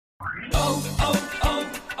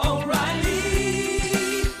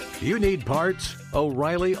O'Reilly. You need parts?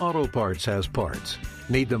 O'Reilly Auto Parts has parts.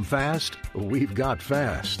 Need them fast? We've got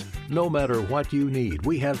fast. No matter what you need,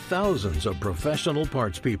 we have thousands of professional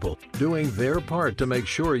parts people doing their part to make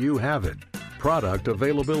sure you have it. Product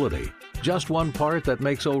availability. Just one part that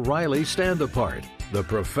makes O'Reilly stand apart. The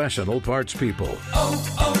professional parts people.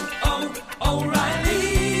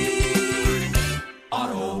 O'Reilly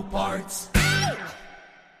Auto Parts.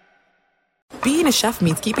 Being a chef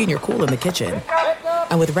means keeping your cool in the kitchen.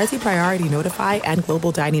 And with Resi Priority Notify and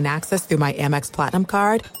Global Dining Access through my Amex Platinum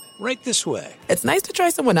card, right this way. It's nice to try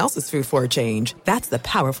someone else's food for a change. That's the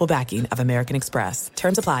powerful backing of American Express.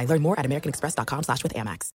 Terms apply. Learn more at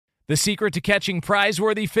americanexpress.com/withAmex. The secret to catching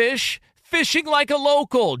prize-worthy fish? Fishing like a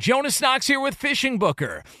local. Jonas Knox here with Fishing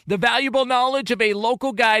Booker. The valuable knowledge of a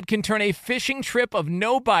local guide can turn a fishing trip of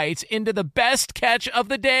no bites into the best catch of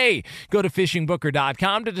the day. Go to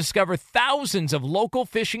fishingbooker.com to discover thousands of local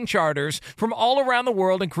fishing charters from all around the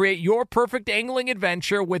world and create your perfect angling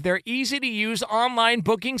adventure with their easy-to-use online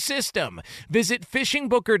booking system. Visit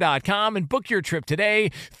fishingbooker.com and book your trip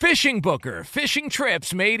today. Fishing Booker. Fishing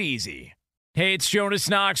trips made easy. Hey, it's Jonas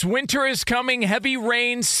Knox. Winter is coming. Heavy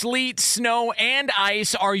rain, sleet, snow, and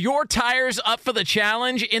ice. Are your tires up for the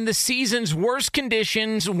challenge? In the season's worst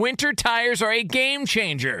conditions, winter tires are a game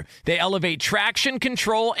changer. They elevate traction,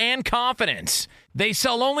 control, and confidence. They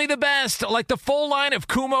sell only the best, like the full line of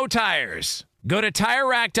Kumho tires. Go to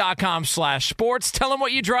TireRack.com/sports. Tell them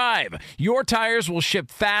what you drive. Your tires will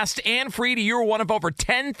ship fast and free to your one of over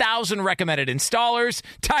 10,000 recommended installers.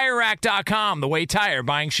 TireRack.com, the way tire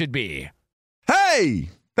buying should be. Hey,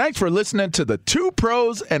 thanks for listening to the Two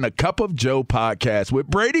Pros and a Cup of Joe podcast with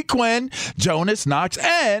Brady Quinn, Jonas Knox,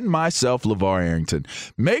 and myself, LeVar Arrington.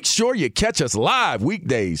 Make sure you catch us live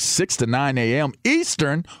weekdays 6 to 9 a.m.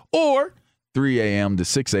 Eastern or 3 a.m. to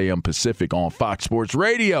 6 a.m. Pacific on Fox Sports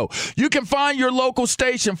Radio. You can find your local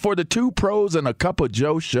station for the Two Pros and a Cup of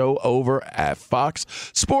Joe show over at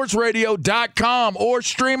foxsportsradio.com or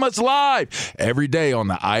stream us live every day on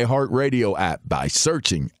the iHeartRadio app by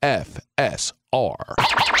searching FSR. Now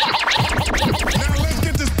let's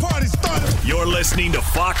get this party started. You're listening to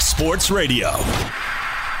Fox Sports Radio.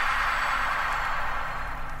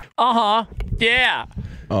 Yeah.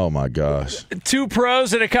 Oh, my gosh. Two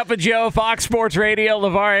Pros and a Cup of Joe, Fox Sports Radio,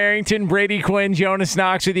 LeVar Arrington, Brady Quinn, Jonas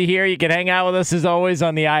Knox with you here. You can hang out with us, as always,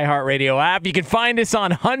 on the iHeartRadio app. You can find us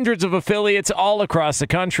on hundreds of affiliates all across the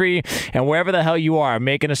country and wherever the hell you are,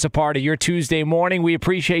 making us a part of your Tuesday morning. We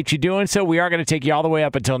appreciate you doing so. We are going to take you all the way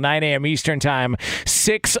up until 9 a.m. Eastern Time,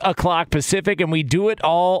 6 o'clock Pacific, and we do it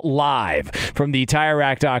all live from the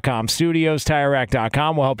TireRack.com studios.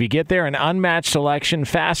 TireRack.com will help you get there. An unmatched selection,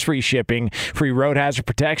 fast free shipping, free road hazard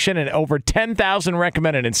protection, and over 10,000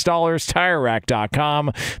 recommended installers.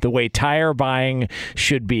 TireRack.com, the way tire buying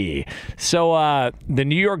should be. So the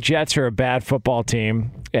New York Jets are a bad football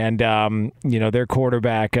team, and their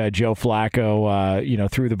quarterback Joe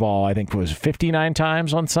Flacco, threw the ball, I think it was 59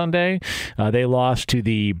 times on Sunday. They lost to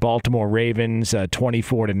the Baltimore Ravens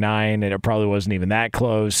 24-9, and it probably wasn't even that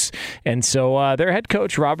close. And so their head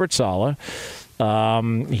coach Robert Saleh,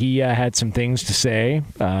 he had some things to say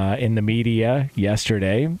in the media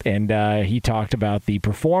yesterday, and he talked about the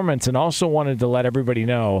performance and also wanted to let everybody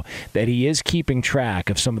know that he is keeping track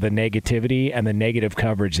of some of the negativity and the negative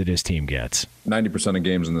coverage that his team gets. 90% of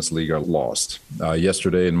games in this league are lost.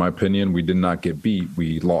 Yesterday, in my opinion, we did not get beat.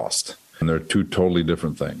 We lost. And they're two totally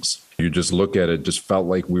different things. You just look at it, just felt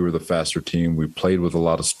like we were the faster team. We played with a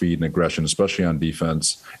lot of speed and aggression, especially on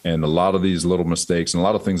defense, and a lot of these little mistakes and a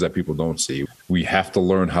lot of things that people don't see. We have to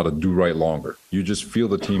learn how to do right longer. You just feel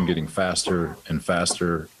the team getting faster and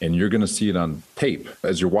faster, and you're going to see it on tape.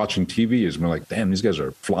 As you're watching TV, it's like, damn, these guys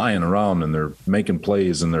are flying around and they're making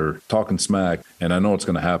plays and they're talking smack, and I know it's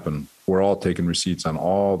going to happen. We're all taking receipts on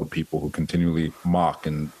all the people who continually mock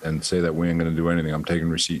and say that we ain't going to do anything. I'm taking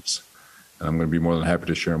receipts. And I'm going to be more than happy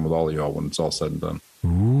to share them with all of y'all when it's all said and done.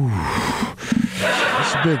 Ooh.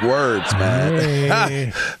 That's big words, man.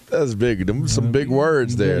 Hey. That's big. Some big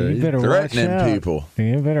words there. You better threatening people.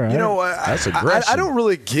 You better. You know what? That's aggression. I don't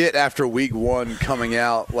really get after week one coming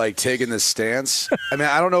out, like taking this stance. I mean,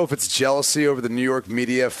 I don't know if it's jealousy over the New York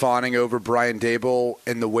media fawning over Brian Daboll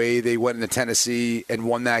and the way they went into Tennessee and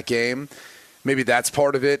won that game. Maybe that's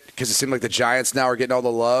part of it, because it seemed like the Giants now are getting all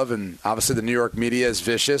the love, and obviously the New York media is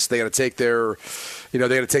vicious. They got to take their,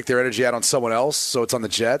 energy out on someone else, so it's on the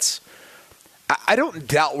Jets. I don't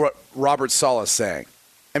doubt what Robert Saleh is saying.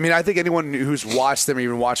 I mean, I think anyone who's watched them or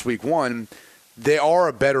even watched Week 1, they are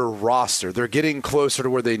a better roster. They're getting closer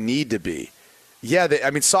to where they need to be. Yeah,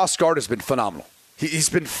 Sauce Gardner has been phenomenal. He's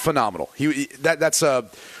been phenomenal. That's a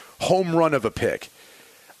home run of a pick.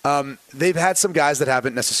 They've had some guys that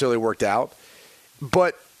haven't necessarily worked out,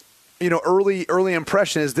 but early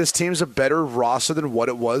impression is this team's a better roster than what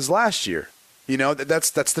it was last year. That's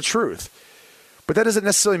the truth. But that doesn't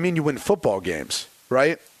necessarily mean you win football games,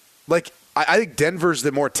 right? Like, I think Denver's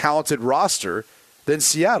the more talented roster than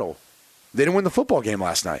Seattle. They didn't win the football game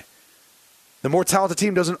last night. The more talented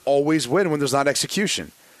team doesn't always win when there's not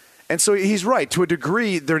execution. And so he's right. To a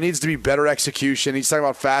degree, there needs to be better execution. He's talking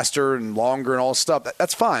about faster and longer and all stuff.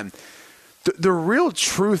 That's fine. The real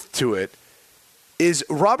truth to it is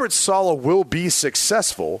Robert Saleh will be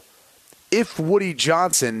successful if Woody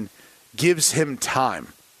Johnson gives him time.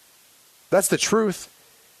 That's the truth.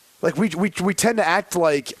 Like we tend to act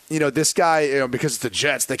like, this guy, because it's the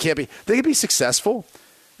Jets, they can be successful.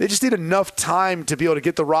 They just need enough time to be able to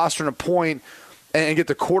get the roster in a point and get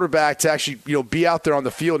the quarterback to actually, be out there on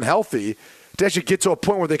the field and healthy to actually get to a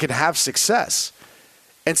point where they can have success.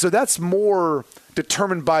 And so that's more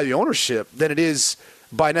determined by the ownership than it is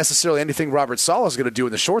by necessarily anything Robert Saleh is going to do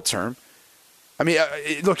in the short term. I mean,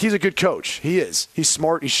 look, he's a good coach. He is. He's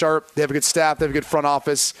smart. He's sharp. They have a good staff. They have a good front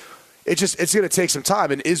office. It's going to take some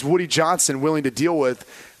time. And is Woody Johnson willing to deal with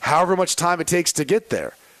however much time it takes to get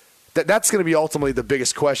there? That's going to be ultimately the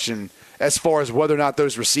biggest question as far as whether or not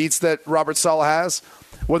those receipts that Robert Saleh has,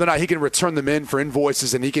 whether or not he can return them in for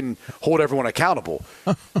invoices and he can hold everyone accountable.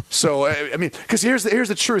 So, I mean, because here's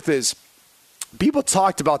the truth is, people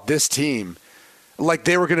talked about this team like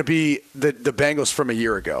they were going to be the Bengals from a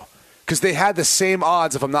year ago because they had the same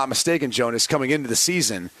odds, if I'm not mistaken, Jonas, coming into the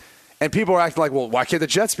season. And people are acting like, well, why can't the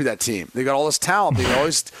Jets be that team? They got all this talent. They got all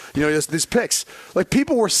these picks. Like,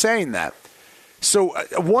 people were saying that. So,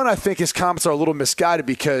 one, I think his comments are a little misguided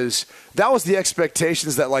because that was the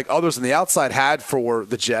expectations that, like, others on the outside had for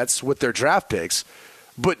the Jets with their draft picks.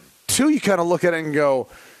 But, two, you kind of look at it and go,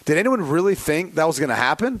 did anyone really think that was going to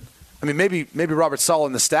happen? I mean, maybe Robert Saleh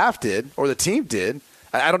and the staff did or the team did.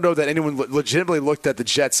 I don't know that anyone legitimately looked at the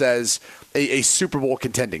Jets as a Super Bowl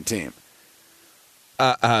contending team.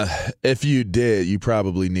 If you did, you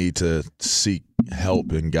probably need to seek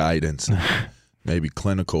help and guidance, maybe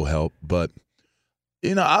clinical help. But,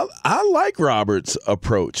 I like Robert's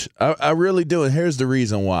approach. I really do. And here's the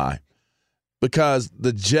reason why. Because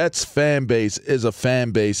the Jets fan base is a fan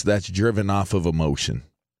base that's driven off of emotion.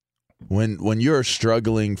 When you're a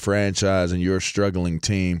struggling franchise and you're a struggling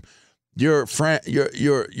team, your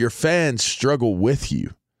fans struggle with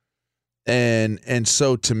you. And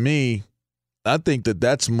so to me, I think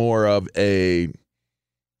that's more of a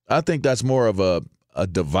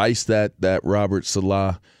device that Robert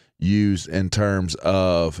Saleh used in terms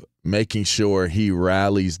of making sure he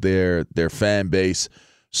rallies their fan base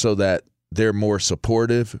so that they're more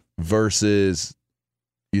supportive versus,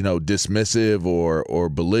 dismissive or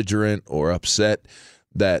belligerent or upset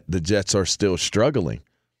that the Jets are still struggling.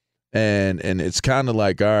 And it's kind of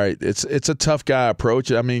like, all right, it's a tough guy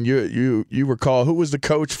approach. I mean, you recall who was the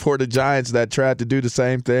coach for the Giants that tried to do the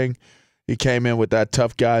same thing? He came in with that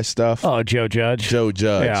tough guy stuff. Oh, Joe Judge. Joe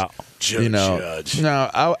Judge. Yeah. Judge. No,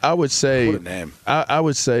 I would say what a name. I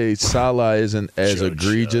would say Saleh isn't as Joe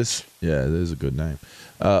egregious. Judge. Yeah, it is a good name.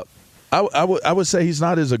 I would say he's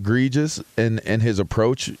not as egregious in his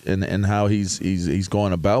approach and how he's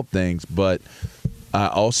going about things, but I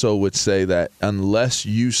also would say that unless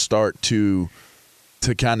you start to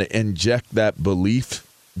kind of inject that belief,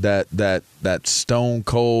 that stone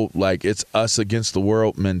cold, like it's us against the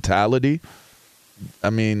world mentality, I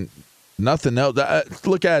mean, nothing else.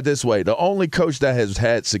 Look at it this way. The only coach that has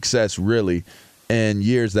had success really in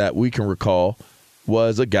years that we can recall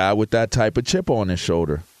was a guy with that type of chip on his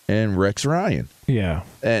shoulder, and Rex Ryan. Yeah.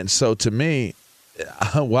 And so to me,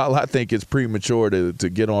 while I think it's premature to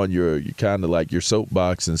get on your kind of like your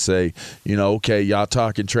soapbox and say, okay, y'all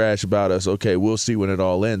talking trash about us. Okay, we'll see when it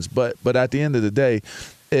all ends. But at the end of the day,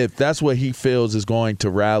 if that's what he feels is going to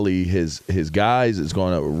rally his guys, is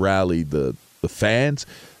going to rally the fans,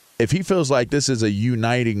 if he feels like this is a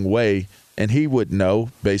uniting way, and he would know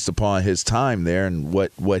based upon his time there and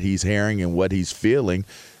what he's hearing and what he's feeling,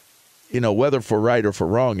 whether for right or for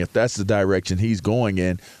wrong, if that's the direction he's going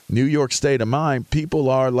in, New York state of mind, people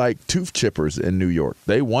are like tooth chippers in New York.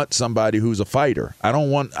 They want somebody who's a fighter. I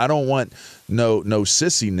don't want no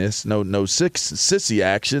sissiness, no sissy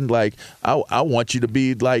action. Like I want you to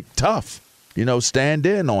be like tough, stand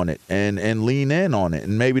in on it and lean in on it.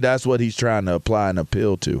 And maybe that's what he's trying to apply and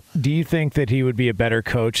appeal to. Do you think that he would be a better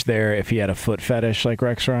coach there if he had a foot fetish like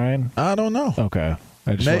Rex Ryan? I don't know. Okay.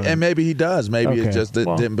 And maybe he does. Maybe it just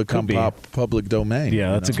didn't become public domain.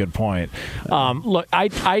 Yeah, that's a good point. Look,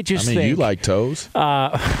 I just think you like toes.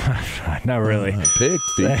 Not really. Pig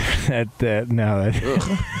feet. No.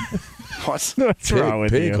 What's wrong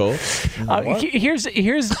with you? Hole. Here's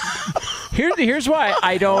why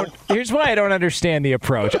I don't understand the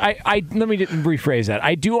approach. Let me rephrase that.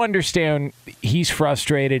 I do understand he's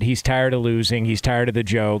frustrated. He's tired of losing. He's tired of the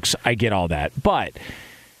jokes. I get all that, but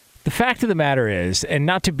the fact of the matter is, and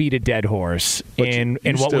not to beat a dead horse in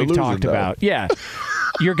what we've talked about,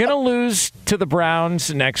 you're going to lose to the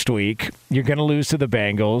Browns next week. You're going to lose to the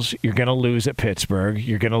Bengals. You're going to lose at Pittsburgh.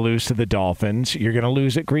 You're going to lose to the Dolphins. You're going to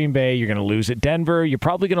lose at Green Bay. You're going to lose at Denver. You're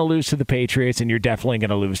probably going to lose to the Patriots, and you're definitely going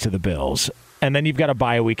to lose to the Bills. And then you've got a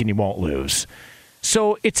bye week, and you won't lose.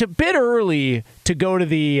 So it's a bit early to go to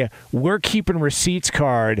the we're keeping receipts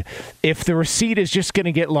card if the receipt is just going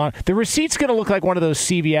to get long. The receipt's going to look like one of those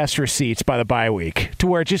CVS receipts by the bye week to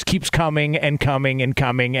where it just keeps coming and coming and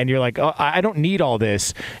coming, and you're like, oh, I don't need all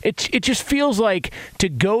this. It just feels like to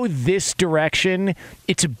go this direction,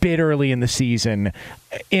 it's a bit early in the season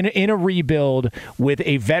in a rebuild with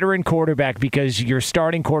a veteran quarterback because your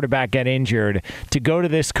starting quarterback got injured. To go to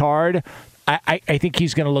this card, I think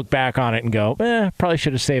he's going to look back on it and go, probably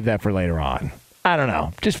should have saved that for later on. I don't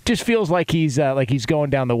know. Just feels like he's going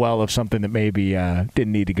down the well of something that maybe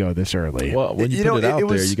didn't need to go this early. Well, when you put it out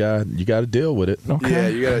there, you got to deal with it.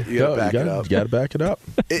 Okay. Yeah, you got to back it up. You got to back it up.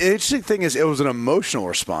 The interesting thing is, it was an emotional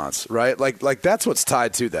response, right? Like that's what's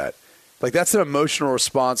tied to that. Like that's an emotional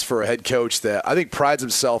response for a head coach that I think prides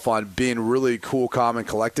himself on being really cool, calm, and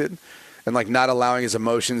collected, and like not allowing his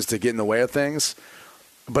emotions to get in the way of things.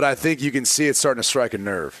 But I think you can see it starting to strike a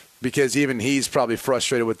nerve because even he's probably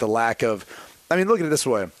frustrated with the lack of – I mean, look at it this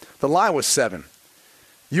way. The line was 7.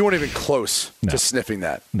 You weren't even close to sniffing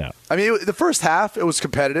that. No. I mean, the first half, it was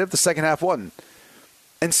competitive. The second half wasn't.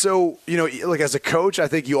 And so, like as a coach, I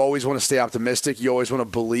think you always want to stay optimistic. You always want to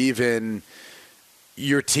believe in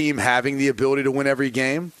your team having the ability to win every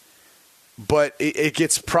game. But it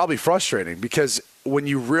gets probably frustrating because when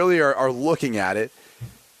you really are looking at it,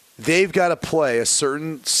 they've got to play a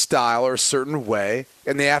certain style or a certain way,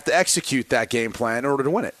 and they have to execute that game plan in order to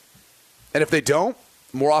win it. And if they don't,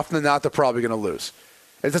 more often than not, they're probably going to lose.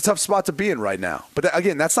 It's a tough spot to be in right now. But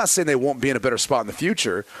again, that's not saying they won't be in a better spot in the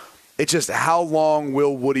future. It's just how long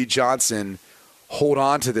will Woody Johnson hold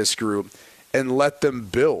on to this group and let them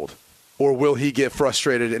build? Or will he get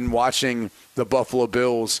frustrated in watching the Buffalo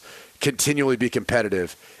Bills continually be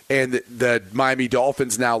competitive? And the Miami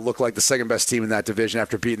Dolphins now look like the second-best team in that division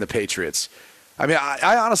after beating the Patriots. I mean,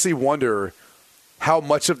 I honestly wonder how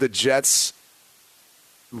much of the Jets'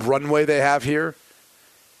 runway they have here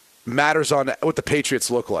matters on what the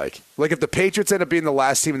Patriots look like. Like, if the Patriots end up being the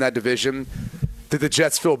last team in that division, did the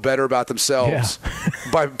Jets feel better about themselves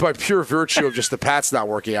by pure virtue of just the Pats not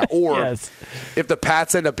working out? Or if the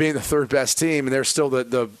Pats end up being the third-best team and they're still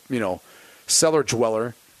the cellar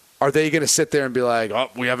dweller, are they going to sit there and be like,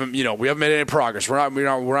 "Oh, we haven't made any progress. We're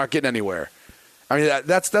not getting anywhere." I mean,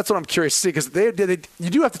 that's what I'm curious to see because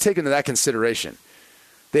you do have to take into that consideration.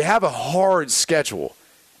 They have a hard schedule,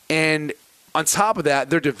 and on top of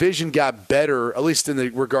that, their division got better, at least in the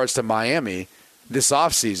regards to Miami, this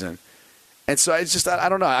offseason. And so it's just I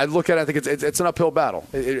don't know. I look at it, I think it's an uphill battle.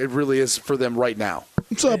 It really is for them right now.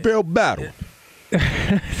 It's an uphill battle.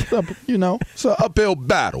 It's an uphill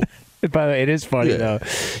battle. By the way, it is funny though.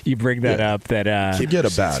 You bring that up that forget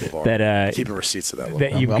about it. That keeping receipts of that.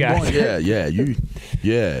 That you've got.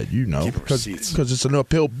 Because it's an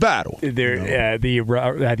uphill battle. There, do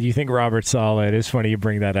you think Robert Saleh? It is funny you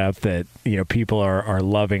bring that up. That people are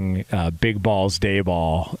loving Big Balls Day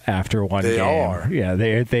Ball after one game. They are. Yeah,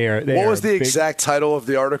 they are. What was the exact title of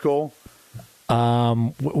the article?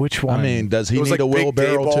 Which one? I mean, does he need a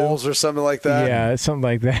wheelbarrow too, or something like that? Yeah, something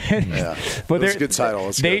like that. Yeah, but it's a good title.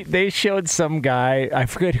 They showed some guy. I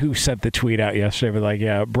forget who sent the tweet out yesterday,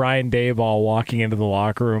 but Brian Daboll walking into the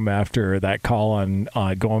locker room after that call on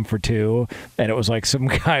going for 2, and it was like some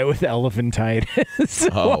guy with elephantitis.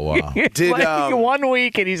 Oh wow! Did 1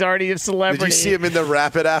 week and he's already a celebrity? Did you see him in the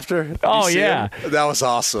Rapid after? Oh yeah, that was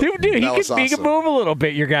awesome. Dude, he can move a little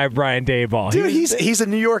bit. Your guy Brian Daboll. Dude, he's a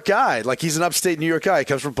New York guy. Like he's an upstate New York guy. He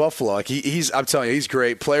comes from Buffalo. Like I'm telling you, he's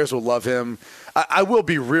great. Players will love him. I will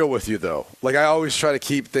be real with you though. Like I always try to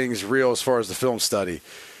keep things real as far as the film study.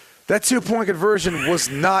 That 2-point conversion was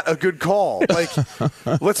not a good call. Like,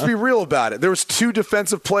 let's be real about it. There was 2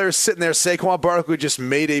 defensive players sitting there. Saquon Barkley just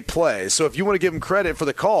made a play. So if you want to give him credit for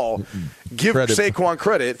the call, give Saquon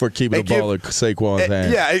credit for keeping the ball in Saquon's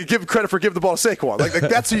hand. Yeah, give credit for giving the ball to Saquon. Like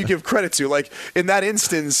that's who you give credit to. Like in that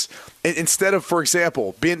instance, Instead of, for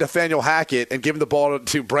example, being Nathaniel Hackett and giving the ball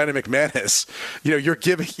to Brandon McManus, you're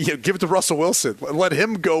give it to Russell Wilson. Let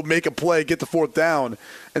him go make a play, get the fourth down,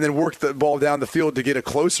 and then work the ball down the field to get a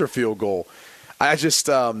closer field goal. I just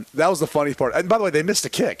that was the funny part. And by the way, they missed a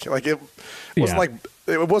kick. Like it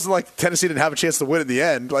wasn't like Tennessee didn't have a chance to win in the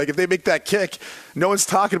end. Like if they make that kick, no one's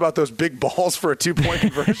talking about those big balls for a 2-point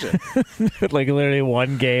conversion. Like literally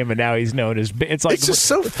one game, and now he's known as. It's just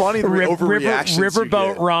so funny the overreactions.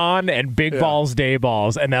 Riverboat Ron and Big Balls Day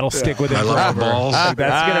Balls, and that'll stick with him. I love balls. Like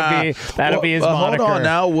that'll be his moniker. Hold on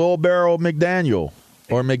now, Wheelbarrow McDaniel.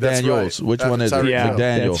 Or McDaniels. Right. Which one is it? Yeah,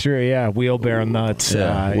 McDaniel. that's true. Yeah, wheelbarrow nuts.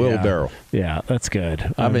 Wheelbarrow. Yeah, that's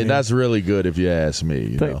good. I mean, that's really good if you ask me.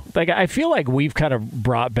 You know? Like I feel like we've kind of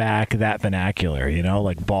brought back that vernacular.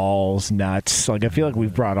 Like balls, nuts. Like I feel like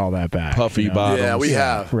we've brought all that back. Puffy bottoms. Yeah, we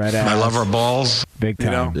have. Red I love our balls. Big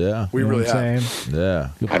time. Yeah, we really have. Yeah.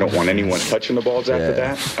 I don't want anyone touching the balls after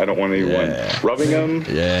that. I don't want anyone rubbing them.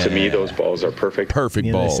 Yeah. To me, those balls are perfect.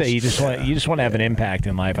 Perfect balls. They say you just want to have an impact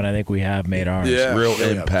in life, and I think we have made ours. Yeah, real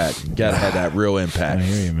impact. Gotta have that real impact. I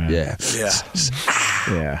hear you, man. Yeah.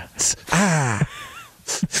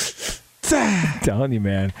 Telling you,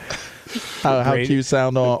 man. How cute you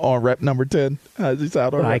sound on rep number 10? How does he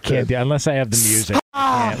sound on rep 10? I can't do unless I have the music.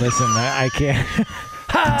 Listen, I can't.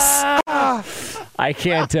 I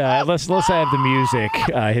can't unless I have the music.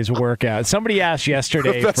 His workout. Somebody asked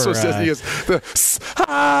yesterday That's for. What he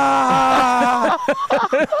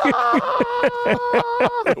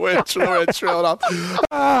goes, trailed off.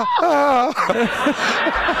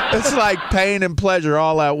 It's like pain and pleasure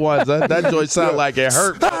all at once. That joint sounds like it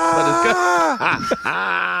hurts, but it's good.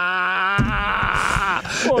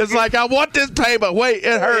 It's like I want this pain, but wait,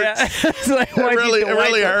 it hurts. Yeah. It's like, it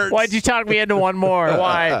really hurts. Why'd you talk me into one more?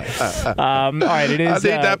 Why? All right, it is.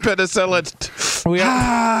 I need that penicillin.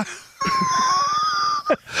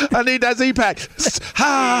 I need that Z-Pack.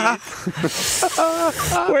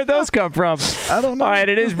 Where'd those come from? I don't know. All right,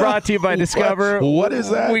 it is brought to you by Discover. What is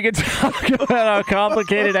that? We could talk about how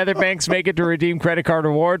complicated other banks make it to redeem credit card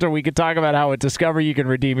rewards, or we could talk about how at Discover you can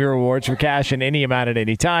redeem your rewards for cash in any amount at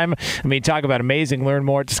any time. I mean, talk about amazing. Learn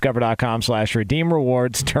more at discover.com/redeem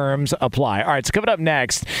rewards. Terms apply. All right, so coming up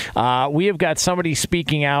next, we have got somebody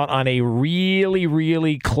speaking out on a really,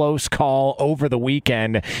 really close call over the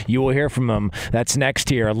weekend. You will hear from them. That's next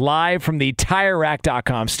here, live from the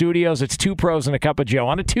TireRack.com studios. It's Two Pros and a Cup of Joe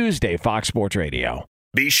on a Tuesday, Fox Sports Radio.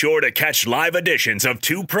 Be sure to catch live editions of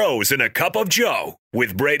Two Pros and a Cup of Joe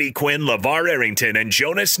with Brady Quinn, LeVar Arrington, and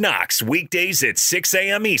Jonas Knox weekdays at 6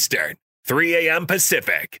 a.m. Eastern, 3 a.m.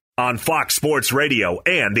 Pacific on Fox Sports Radio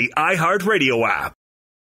and the iHeartRadio app.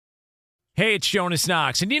 Hey, it's Jonas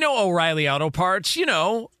Knox, and you know O'Reilly Auto Parts. You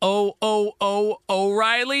know,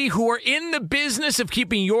 O'Reilly, who are in the business of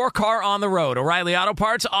keeping your car on the road. O'Reilly Auto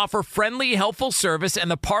Parts offer friendly, helpful service and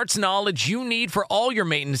the parts knowledge you need for all your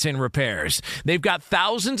maintenance and repairs. They've got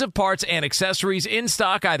thousands of parts and accessories in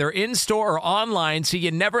stock, either in-store or online, so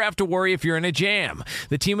you never have to worry if you're in a jam.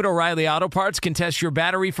 The team at O'Reilly Auto Parts can test your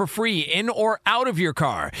battery for free in or out of your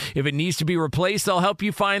car. If it needs to be replaced, they'll help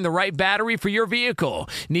you find the right battery for your vehicle.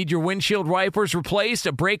 Need your windshield wipers replaced,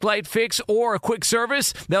 a brake light fix, or a quick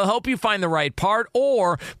service? They'll help you find the right part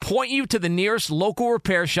or point you to the nearest local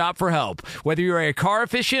repair shop for help. Whether you're a car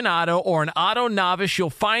aficionado or an auto novice,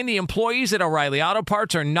 you'll find the employees at O'Reilly Auto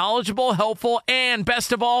Parts are knowledgeable, helpful, and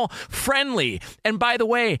best of all, friendly. And by the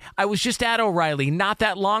way, I was just at O'Reilly not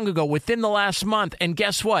that long ago, within the last month, and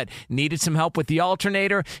guess what? Needed some help with the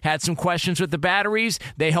alternator, had some questions with the batteries.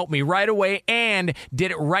 They helped me right away and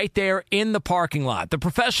did it right there in the parking lot. The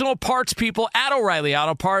professional parts people at O'Reilly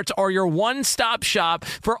Auto Parts are your one-stop shop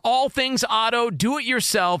for all things auto,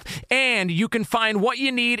 do-it-yourself, and you can find what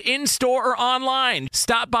you need in-store or online.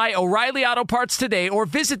 Stop by O'Reilly Auto Parts today or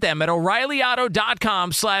visit them at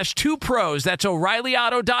O'ReillyAuto.com/2pros. That's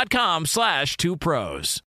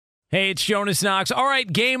O'ReillyAuto.com/2pros. Hey, it's Jonas Knox. All right,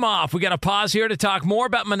 game off. We got to pause here to talk more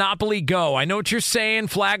about Monopoly Go. I know what you're saying,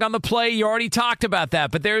 flag on the play. You already talked about that,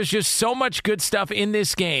 but there's just so much good stuff in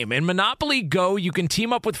this game. In Monopoly Go, you can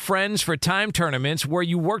team up with friends for time tournaments where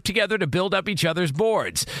you work together to build up each other's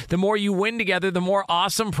boards. The more you win together, the more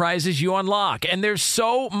awesome prizes you unlock, and there's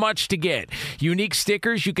so much to get. Unique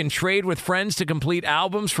stickers you can trade with friends to complete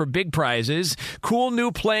albums for big prizes, cool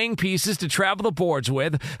new playing pieces to travel the boards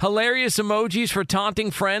with, hilarious emojis for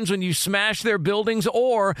taunting friends when when you smash their buildings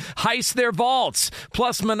or heist their vaults.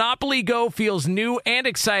 Plus, Monopoly Go feels new and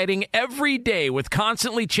exciting every day with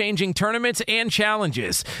constantly changing tournaments and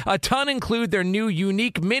challenges. A ton include their new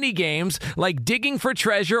unique mini games like digging for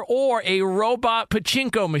treasure or a robot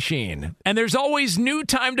pachinko machine. And there's always new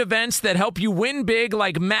timed events that help you win big,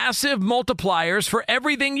 like massive multipliers for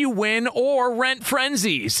everything you win or rent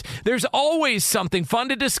frenzies. There's always something fun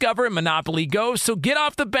to discover in Monopoly Go, so get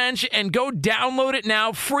off the bench and go download it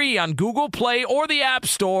now free on Google Play or the App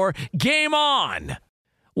Store. Game on!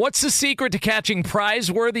 What's the secret to catching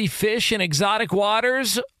prize-worthy fish in exotic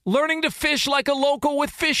waters? Learning to fish like a local with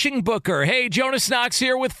Fishing Booker. Hey, Jonas Knox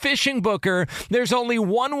here with Fishing Booker. There's only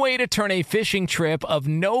one way to turn a fishing trip of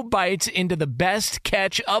no bites into the best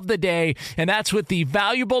catch of the day, and that's with the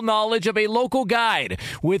valuable knowledge of a local guide.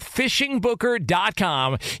 With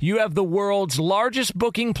FishingBooker.com, you have the world's largest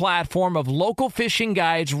booking platform of local fishing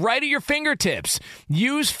guides right at your fingertips.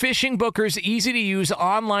 Use Fishing Booker's easy-to-use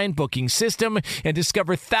online booking system and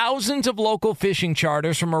discover thousands of local fishing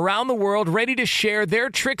charters from around the world ready to share their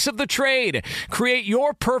tricks of the trade. Create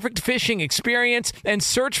your perfect fishing experience and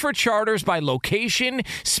search for charters by location,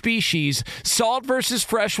 species, salt versus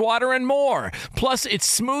freshwater, and more. Plus, it's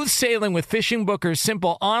smooth sailing with Fishing Booker's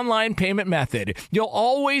simple online payment method. You'll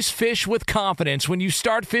always fish with confidence when you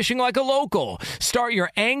start fishing like a local. Start your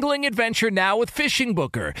angling adventure now with Fishing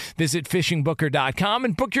Booker. Visit FishingBooker.com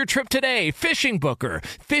and book your trip today. Fishing Booker.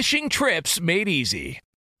 Fishing trips made easy.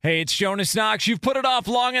 Hey, it's Jonas Knox. You've put it off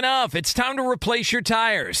long enough. It's time to replace your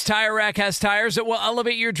tires. Tire Rack has tires that will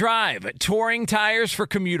elevate your drive. Touring tires for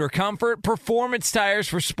commuter comfort, performance tires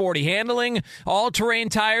for sporty handling, all-terrain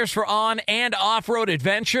tires for on- and off-road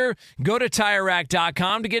adventure. Go to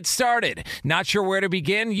TireRack.com to get started. Not sure where to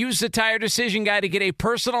begin? Use the Tire Decision Guide to get a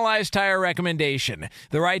personalized tire recommendation.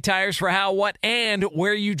 The right tires for how, what, and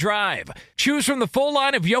where you drive. Choose from the full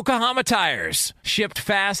line of Yokohama tires. Shipped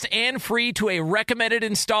fast and free to a recommended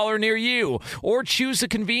installer near you, or choose the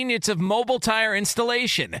convenience of mobile tire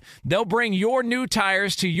installation. They'll bring your new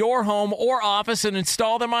tires to your home or office and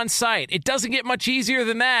install them on site. It doesn't get much easier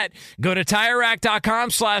than that. Go to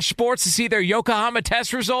TireRack.com/sports to see their Yokohama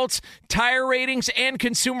test results, tire ratings, and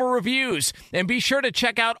consumer reviews. And be sure to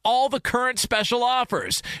check out all the current special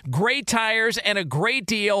offers. Great tires and a great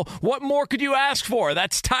deal. What more could you ask for?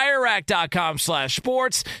 That's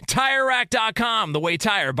TireRack.com/sports. TireRack.com, the way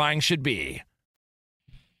tire buying should be.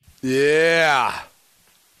 Yeah.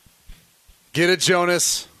 Get it,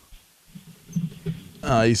 Jonas.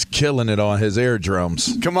 He's killing it on his air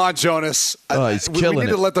drums. Come on, Jonas. He's killing it. We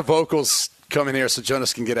need to let the vocals come in here so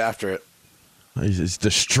Jonas can get after it. He's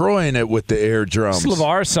destroying it with the air drums. It's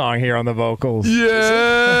LeVar's song here on the vocals.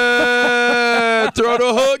 Yeah. Throw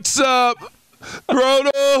the hooks up. Throw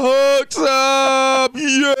the hooks up.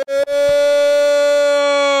 Yeah.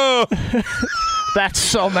 That's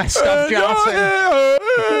so messed up, Johnson.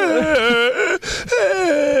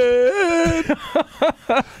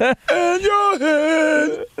 And your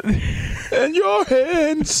hand. And your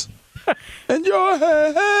hands. And your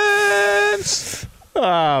hands.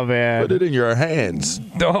 Oh, man. Put it in your hands.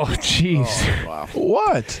 Oh, jeez. Oh, wow.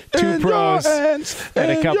 What? Two pros and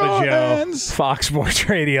a cup of Joe. Hands. Fox Sports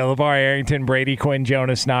Radio. LeVar Arrington, Brady Quinn,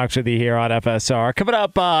 Jonas Knox with you here on FSR. Coming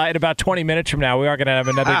up in about 20 minutes from now, we are going to have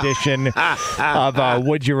another edition of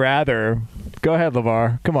Would You Rather. Go ahead,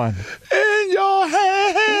 LeVar. Come on. In your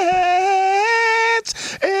hands.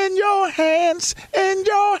 In your hands. In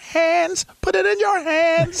your hands. Put it in your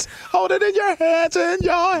hands. Hold it in your hands. In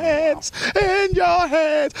your hands. In your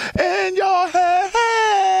hands. In your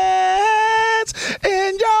hands.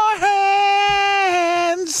 In your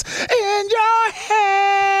hands. In your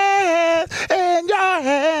hands. In your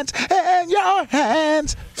hands. In your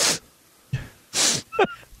hands.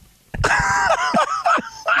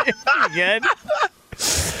 Good?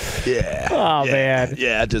 Yeah. Oh, man.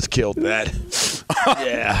 Yeah, I just killed that.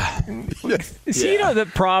 Yeah. See, you know, the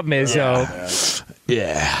problem is, though.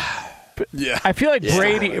 Yeah. Yeah. I feel like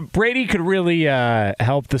Brady could really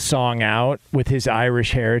help the song out with his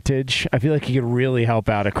Irish heritage. I feel like he could really help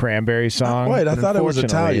out a Cranberry song. Wait, I thought it was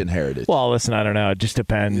unfortunately- Italian heritage. Well, listen, I don't know. It just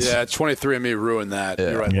depends. Yeah, 23andMe ruined that.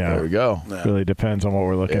 Yeah. You're right. Yeah. There we go. Yeah. Really depends on what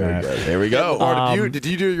we're looking at. There we go. Or did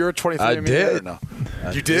you do your 23andMe? I did. Or no?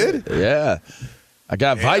 You did? Yeah. I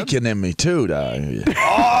got Viking in me, too, dog.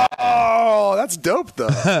 Oh, that's dope, though.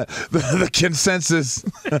 the consensus.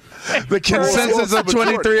 The consensus of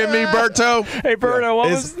 23andMe, Berto. Hey, Berto,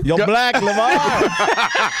 what was... You're black, LeVar.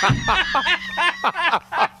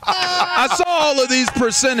 I saw all of these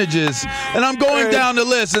percentages, and I'm going down the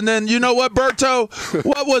list. And then, you know what, Berto?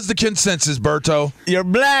 What was the consensus, Berto? You're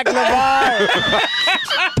black, LeVar.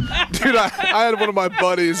 Dude, I had one of my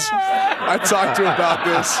buddies. I talked to him about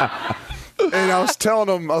this. And I was telling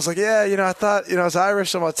him, I was like, yeah, I thought, I was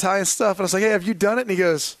Irish, I'm Italian stuff. And I was like, hey, have you done it? And he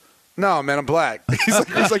goes, no, man, I'm black. He's like,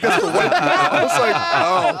 that's for white people. I was like,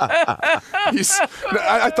 oh.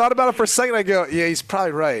 I thought about it for a second. I go, yeah, he's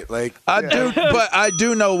probably right. Like, I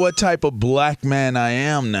do know what type of black man I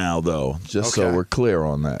am now, though, just so we're clear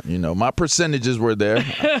on that. My percentages were there.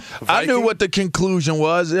 I knew what the conclusion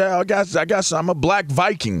was. Yeah, I guess I'm a black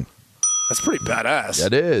Viking. That's pretty badass.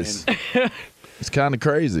 That is. It's kind of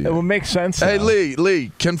crazy. It would make sense. Hey,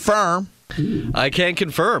 Lee, confirm. I can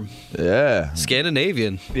confirm. Yeah.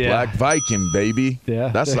 Scandinavian. Yeah. Black Viking, baby.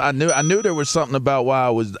 Yeah. I knew there was something about why I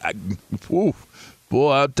was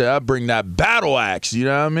boy, I bring that battle axe, you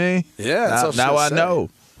know what I mean? Yeah, now I know.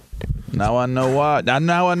 Now I know why.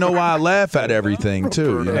 Now I know why I laugh at everything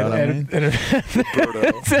too. You know what I mean?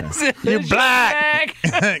 You black.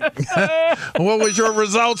 What was your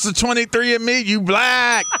results of 23andMe? You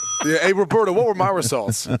black. Yeah, hey Roberto, what were my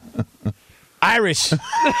results? Irish.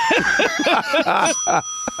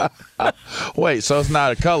 Wait, so it's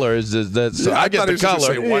not a color? It's just that. So I get the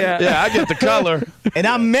color. Yeah, I get the color. And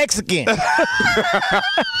I'm Mexican.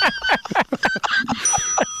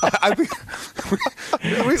 I think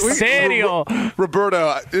Samuel.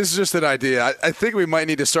 Roberto, this is just an idea. I think we might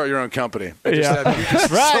need to start your own company.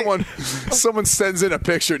 Right. Someone sends in a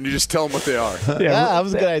picture and you just tell them what they are. Yeah, that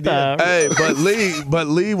was a good idea. Hey, but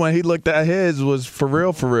Lee, when he looked at his, was for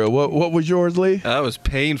real. What was yours, Lee? I was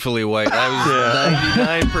painfully white. I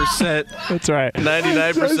was 99%. That's right.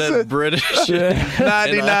 99% British.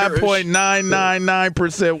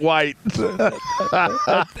 99.999% white.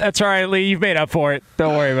 That's all right, Lee. You've made up for it.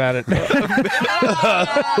 Don't worry about it.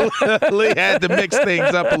 Lee had to mix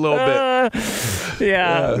things up a little bit.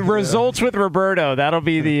 Yeah. Results with Roberto. That'll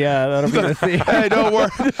be the theme. Hey,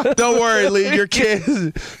 don't worry, Lee. Your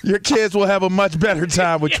kids will have a much better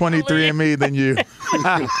time with 23andMe than you.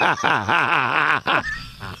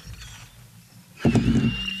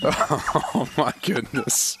 Oh my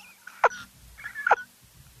goodness.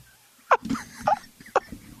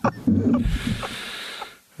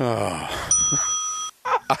 I'm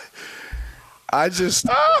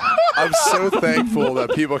so thankful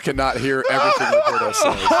that people cannot hear everything Roberto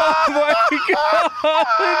says. Oh my God. Oh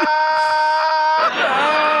my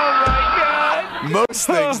God. Most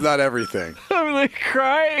things, not everything. I'm like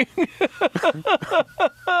crying.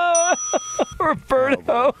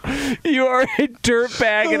 Roberto, you are a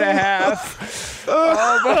dirtbag and a half.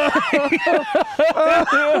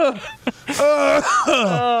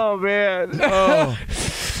 Oh man. Oh.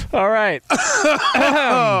 All right.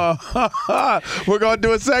 We're going to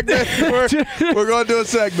do a segment. We're going to do a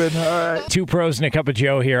segment. All right. Two Pros and a Cup of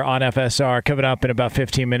Joe here on FSR. Coming up in about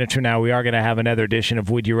 15 minutes from now, we are going to have another edition of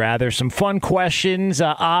Would You Rather. Some fun questions,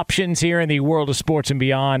 options here in the world of sports and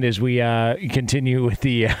beyond as we continue with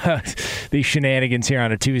the shenanigans here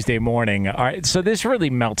on a Tuesday morning. All right. So this really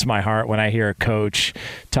melts my heart when I hear a coach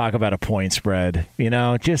talk about a point spread.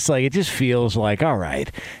 Just like it just feels like, all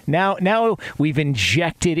right, now we've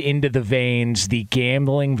injected into the veins the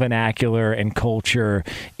gambling vernacular and culture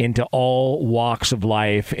into all walks of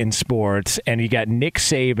life in sports. And you got Nick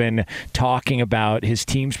Saban talking about his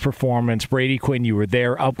team's performance. Brady Quinn, you were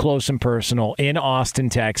there up close and personal in Austin,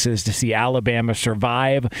 Texas, to see Alabama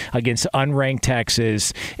survive against unranked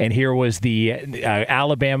Texas. And here was the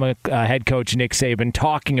Alabama head coach Nick Saban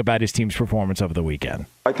talking about his team's performance over the weekend.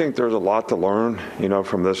 I think there's a lot to learn,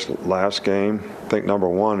 from this last game. I think, number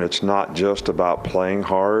one, it's not just about playing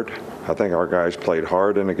hard. I think our guys played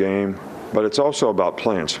hard in the game, but it's also about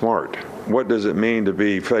playing smart. What does it mean to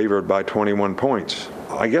be favored by 21 points?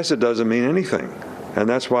 I guess it doesn't mean anything, and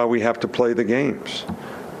that's why we have to play the games.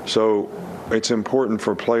 So it's important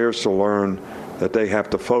for players to learn that they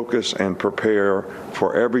have to focus and prepare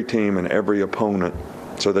for every team and every opponent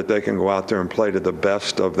so that they can go out there and play to the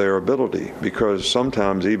best of their ability, because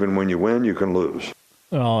sometimes even when you win, you can lose.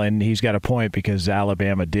 Well, and he's got a point because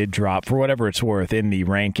Alabama did drop, for whatever it's worth, in the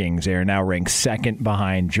rankings. They are now ranked second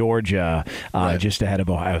behind Georgia, just ahead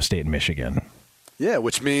of Ohio State and Michigan. Yeah,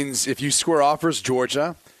 which means if you square off versus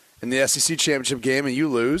Georgia in the SEC championship game and you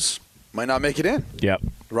lose, might not make it in. Yep.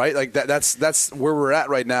 Right? Like that's where we're at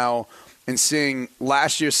right now, and seeing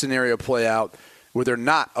last year's scenario play out where they're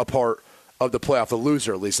not a part of the playoff, the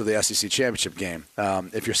loser, at least, of the SEC championship game,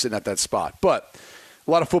 if you're sitting at that spot. But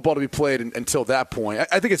a lot of football to be played until that point.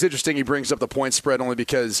 I think it's interesting he brings up the point spread only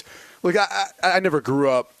because, look, I never grew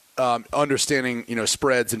up understanding,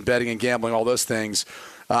 spreads and betting and gambling, all those things,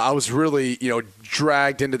 I was really,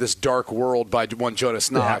 dragged into this dark world by one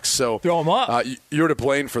Jonas Knox. Yeah. So throw him up. You're to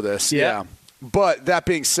blame for this. Yeah. But that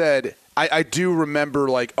being said, I do remember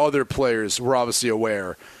like other players were obviously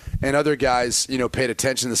aware, and other guys, paid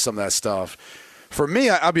attention to some of that stuff. For me,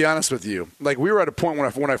 I'll be honest with you. Like, we were at a point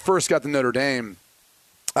when I first got to Notre Dame,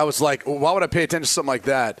 I was like, well, why would I pay attention to something like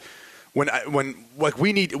that when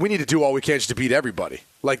we need to do all we can just to beat everybody?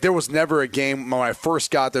 Like, there was never a game when I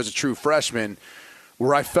first got there as a true freshman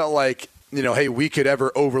where I felt like, hey, we could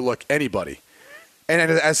ever overlook anybody.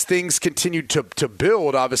 And as things continued to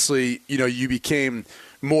build, obviously, you became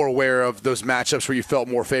more aware of those matchups where you felt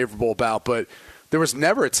more favorable about. But there was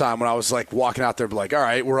never a time when I was like walking out there like, all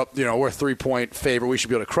right, we're up, we're a 3-point favorite. We should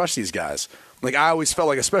be able to crush these guys. Like, I always felt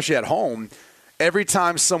like, especially at home, every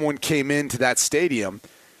time someone came into that stadium,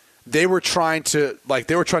 they were trying to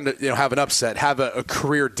have an upset, have a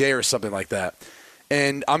career day or something like that.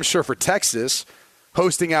 And I'm sure for Texas,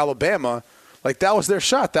 hosting Alabama, like, that was their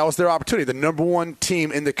shot. That was their opportunity. The number one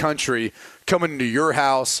team in the country coming into your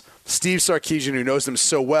house, Steve Sarkisian, who knows them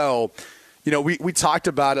so well. We talked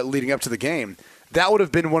about it leading up to the game. That would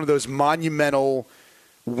have been one of those monumental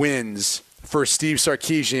wins for Steve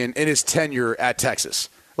Sarkisian in his tenure at Texas.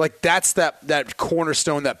 Like, that's that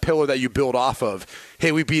cornerstone, that pillar that you build off of.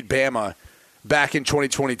 Hey, we beat Bama back in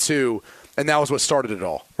 2022, and that was what started it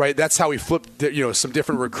all, right? That's how we flipped, some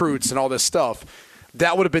different recruits and all this stuff.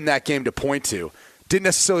 That would have been that game to point to. Didn't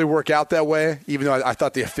necessarily work out that way, even though I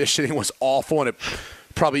thought the officiating was awful, and it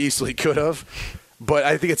probably easily could have. But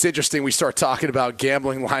I think it's interesting we start talking about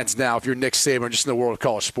gambling lines now if you're Nick Saban, just in the world of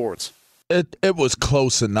college sports. It was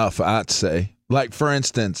close enough, I'd say. Like, for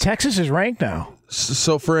instance, Texas is ranked now.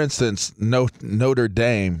 So, for instance, Notre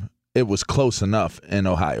Dame, it was close enough in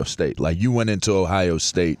Ohio State. Like, you went into Ohio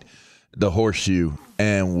State, the horseshoe,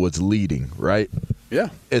 and was leading, right? Yeah.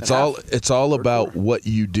 It's all about what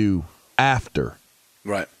you do after.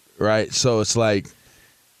 Right. Right? So it's like,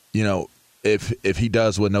 if he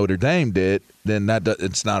does what Notre Dame did, then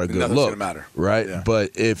it's not a good Nothing's look. Gonna matter. Right? Yeah.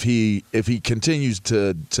 But if he continues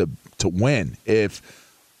to win, if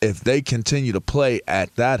they continue to play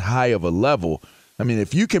at that high of a level, I mean,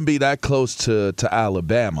 if you can be that close to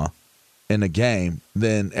Alabama in a game,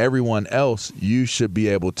 then everyone else, you should be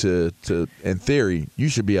able to, in theory, you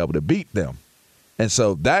should be able to beat them. And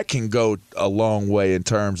so that can go a long way in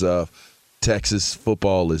terms of Texas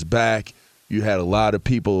football is back. You had a lot of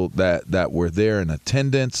people that were there in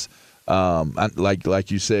attendance.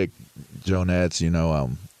 Like you said, Jonas,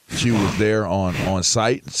 she was there on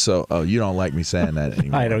site. So you don't like me saying that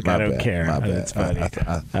anymore. I don't care. My bad. It's funny. I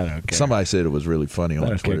don't care. Somebody said it was really funny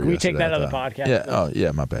on Twitter. Can we take that out of the podcast? Yeah. Oh,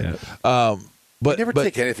 yeah. My bad. Yeah. But we never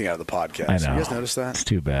take anything out of the podcast. I know. You guys notice that? It's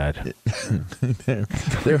too bad.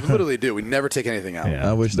 We literally do. We never take anything out. Yeah,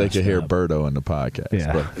 I wish they could hear Berto in the podcast.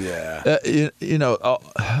 Yeah.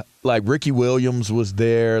 But, like Ricky Williams was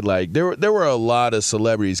there. Like there were a lot of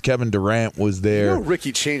celebrities. Kevin Durant was there.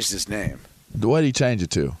 Ricky changed his name. What did he change it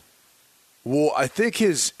to? Well, I think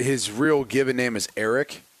his real given name is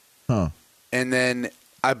Eric. Huh. And then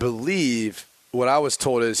I believe what I was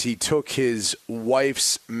told is he took his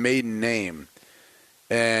wife's maiden name.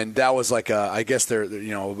 And that was like I guess they're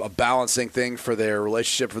a balancing thing for their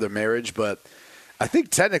relationship, for their marriage. But I think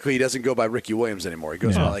technically he doesn't go by Ricky Williams anymore. He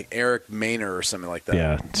goes by like Eric Maynor or something like that.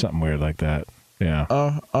 Yeah, something weird like that. Yeah.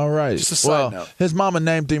 All right. Just a side note. His mama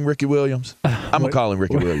named him Ricky Williams. I'm going to call him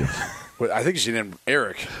Ricky Williams. I think she named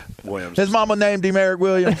Eric Williams. His mama named him Eric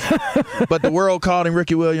Williams, but the world called him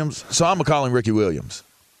Ricky Williams. So I'm going to call him Ricky Williams.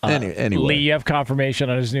 Anyway. Lee, you have confirmation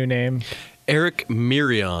on his new name? Eric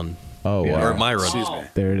Mirion. Oh, wow. Or Myron. Excuse me.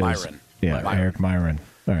 There it is. Myron. Yeah, Myron. Eric Myron.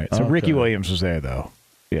 All right. So Ricky Williams was there, though.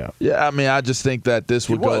 Yeah. Yeah, I mean, I just think that this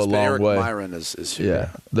would go a long Eric way. Myron is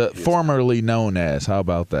formerly known as. How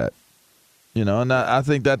about that? And I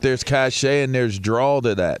think that there's cachet and there's draw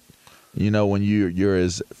to that. When you're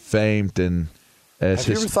as famed and as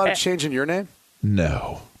Have you ever thought of changing your name?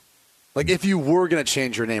 No. Like, if you were going to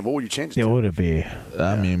change your name, what would you change it to? What would it be?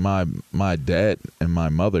 I mean, my dad and my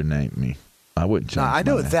mother named me. I wouldn't change I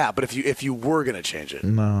know my name. that, but if you were going to change it.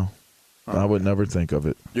 No. I would never think of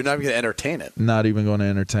it. You're not even going to entertain it. Not even going to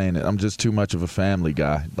entertain it. I'm just too much of a family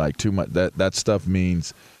guy. Like, too much. That stuff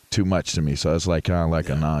means too much to me. So it's like kind of like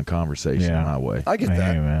a non-conversation in my way. I get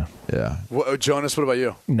that. Man. Yeah. Jonas, what about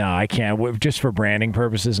you? No, I can't. Just for branding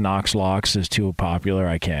purposes, Knox Locks is too popular.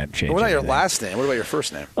 I can't change it. What about your last name? What about your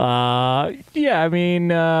first name? Yeah, I mean,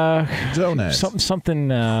 Jonas. Something.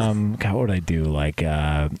 God, what would I do? Like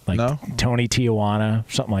no? Tony Tijuana,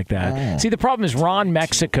 something like that. Oh. See, the problem is Ron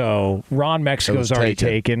Mexico's already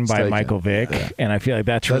taken by Michael Vick, and I feel like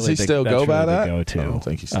that's Does really he still go by that? Go-to. I don't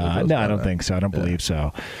think he still goes No, by I don't that. think so. I don't believe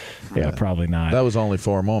so. Yeah, probably not. That was only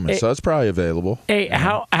 4 moments, so it's probably available. Hey,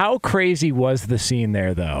 how crazy was the scene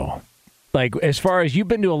there, though? Like, as far as you've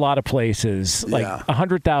been to a lot of places, like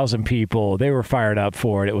 100,000 people, they were fired up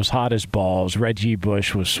for it. It was hot as balls. Reggie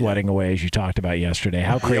Bush was sweating away, as you talked about yesterday.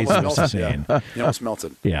 How crazy was the scene? He almost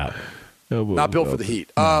melted. Yeah. Not built for the heat.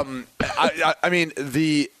 I mean,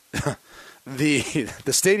 the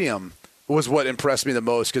stadium was what impressed me the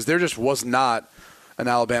most because there just was not an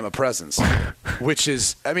Alabama presence, which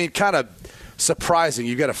is, I mean, kind of surprising.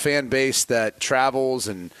 You've got a fan base that travels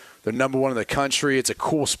and they're number one in the country. It's a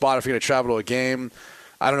cool spot if you're going to travel to a game.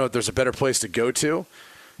 I don't know if there's a better place to go to.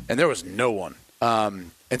 And there was no one.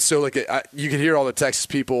 And so, like, you could hear all the Texas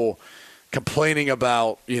people complaining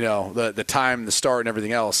about, the time, the start, and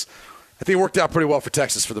everything else. I think it worked out pretty well for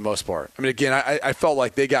Texas for the most part. I mean, again, I felt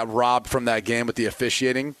like they got robbed from that game with the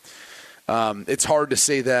officiating. It's hard to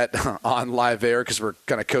say that on live air because we're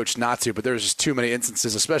kind of coached not to, but there's just too many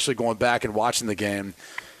instances, especially going back and watching the game,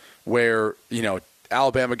 where,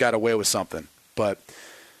 Alabama got away with something. But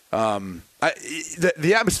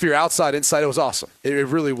the atmosphere outside, inside, it was awesome. It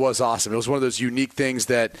really was awesome. It was one of those unique things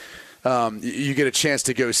that you get a chance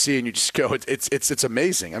to go see and you just go, it's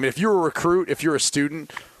amazing. I mean, if you're a recruit, if you're a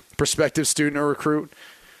student, prospective student or recruit,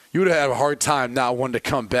 you would have a hard time not wanting to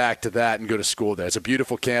come back to that and go to school there. It's a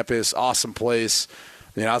beautiful campus, awesome place.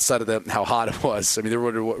 Outside of how hot it was, I mean, there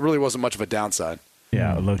really wasn't much of a downside.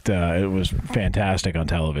 Yeah, it was fantastic on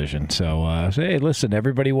television. So, hey, listen,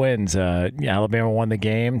 everybody wins. Alabama won the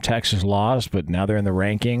game. Texas lost, but now they're in the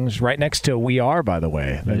rankings. Right next to we are, by the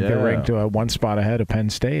way. They're ranked one spot ahead of Penn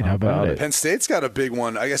State. How about it? Penn State's got a big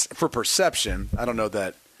one, I guess, for perception. I don't know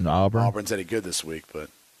that Auburn's any good this week, but.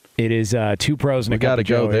 It is 2 pros and a cup of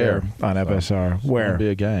Joe there on FSR. Where? It'll be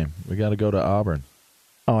a game. We got to go to Auburn.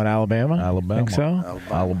 Oh, in Alabama? Think so?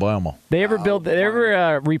 Alabama. They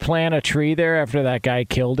ever replant a tree there after that guy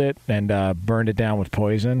killed it and burned it down with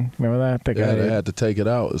poison? Remember that? They had to take it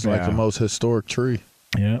out. It's like the most historic tree.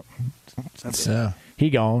 Yeah.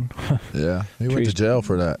 He gone. Yeah. He went to jail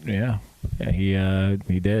for that. Yeah. Yeah,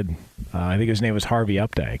 he did. I think his name was Harvey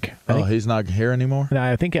Updike. He's not here anymore? No,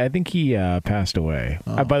 I think he passed away.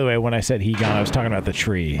 By the way, when I said he gone, I was talking about the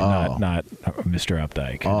tree, not Mr.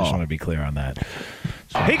 Updike. I just want to be clear on that.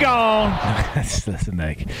 He gone.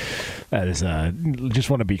 That is. Just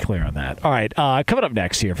want to be clear on that. All right. Coming up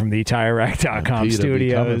next here from the TireRack.com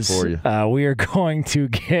studios, we are going to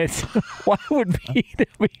get. Why would Pete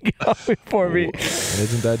be coming for me?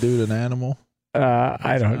 Isn't that dude an animal?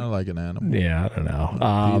 I don't know. Like an animal. Yeah, I don't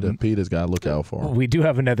know. Peter's got to look out for him. We do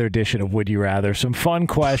have another edition of Would You Rather. Some fun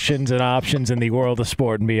questions and options in the world of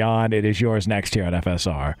sport and beyond. It is yours next here on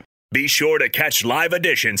FSR. Be sure to catch live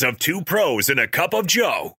editions of 2 Pros and a Cup of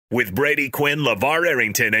Joe with Brady Quinn, LeVar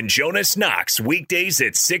Arrington, and Jonas Knox weekdays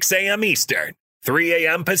at 6 a.m. Eastern, 3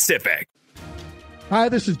 a.m. Pacific. Hi,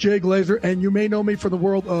 this is Jay Glazer, and you may know me from the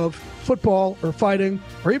world of football or fighting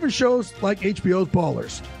or even shows like HBO's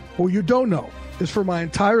Ballers. What you don't know is for my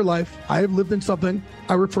entire life, I have lived in something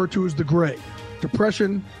I refer to as the gray.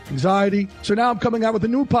 Depression, anxiety. So now I'm coming out with a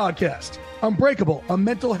new podcast, Unbreakable, a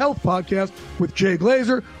mental health podcast with Jay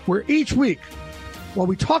Glazer, where each week, while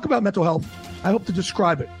we talk about mental health, I hope to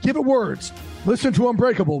describe it, give it words. Listen to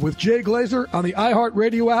Unbreakable with Jay Glazer on the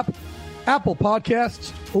iHeartRadio app, Apple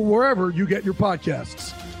Podcasts, or wherever you get your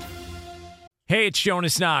podcasts. Hey, it's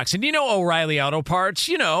Jonas Knox, and you know O'Reilly Auto Parts.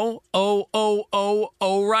 You know,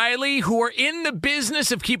 O'Reilly, who are in the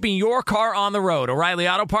business of keeping your car on the road. O'Reilly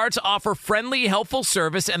Auto Parts offer friendly, helpful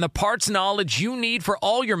service and the parts knowledge you need for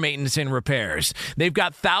all your maintenance and repairs. They've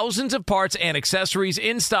got thousands of parts and accessories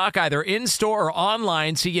in stock, either in-store or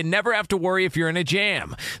online, so you never have to worry if you're in a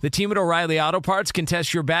jam. The team at O'Reilly Auto Parts can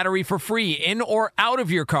test your battery for free in or out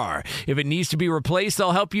of your car. If it needs to be replaced,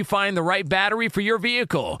 they'll help you find the right battery for your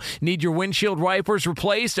vehicle. Need your windshield wipers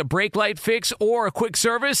replaced, a brake light fix, or a quick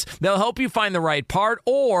service, they'll help you find the right part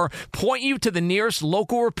or point you to the nearest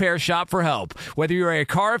local repair shop for help. Whether you're a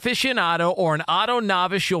car aficionado or an auto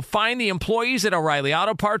novice, you'll find the employees at O'Reilly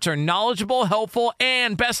Auto Parts are knowledgeable, helpful,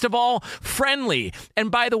 and best of all, friendly.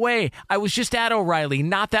 And by the way, I was just at O'Reilly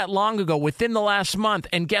not that long ago, within the last month,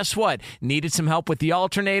 and guess what? Needed some help with the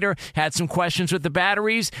alternator, had some questions with the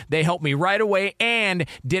batteries. They helped me right away and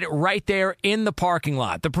did it right there in the parking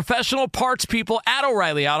lot. The professional parts people at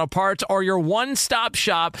O'Reilly Auto Parts are your one-stop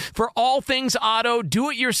shop for all things auto,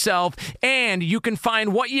 do-it-yourself, and you can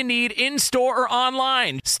find what you need in-store or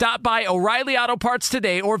online. Stop by O'Reilly Auto Parts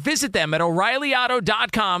today or visit them at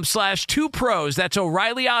O'ReillyAuto.com/2pros. That's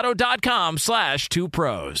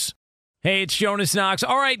O'ReillyAuto.com/2pros. Hey, it's Jonas Knox.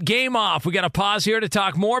 All right, game off. We got to pause here to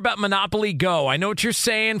talk more about Monopoly Go. I know what you're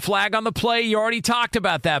saying, flag on the play. You already talked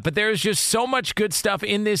about that, but there's just so much good stuff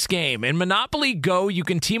in this game. In Monopoly Go, you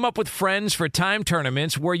can team up with friends for time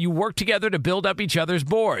tournaments where you work together to build up each other's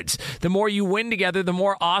boards. The more you win together, the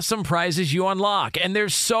more awesome prizes you unlock, and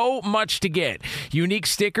there's so much to get. Unique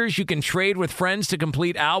stickers you can trade with friends to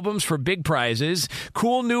complete albums for big prizes,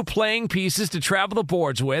 cool new playing pieces to travel the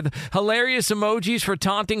boards with, hilarious emojis for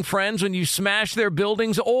taunting friends when you smash their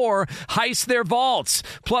buildings or heist their vaults.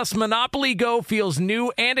 Plus, Monopoly Go feels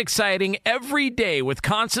new and exciting every day with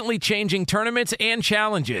constantly changing tournaments and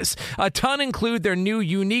challenges. A ton include their new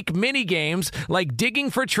unique mini games like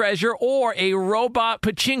digging for treasure or a robot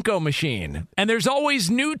pachinko machine. And there's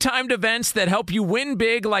always new timed events that help you win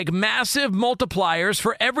big, like massive multipliers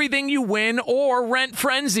for everything you win or rent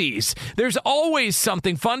frenzies. There's always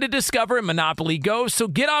something fun to discover in Monopoly Go, so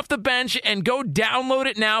get off the bench and go download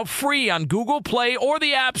it now free on Google Play or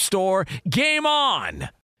the App Store. Game on!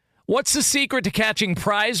 What's the secret to catching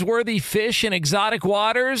prize-worthy fish in exotic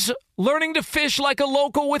waters? Learning to fish like a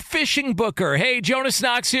local with Fishing Booker. Hey, Jonas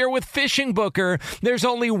Knox here with Fishing Booker. There's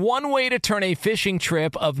only one way to turn a fishing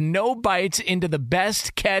trip of no bites into the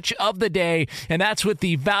best catch of the day, and that's with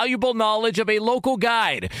the valuable knowledge of a local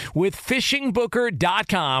guide. With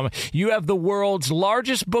FishingBooker.com, you have the world's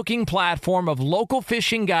largest booking platform of local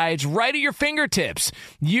fishing guides right at your fingertips.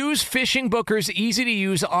 Use Fishing Booker's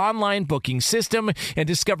easy-to-use online booking system and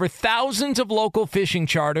discover thousands of local fishing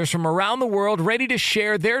charters from around the world ready to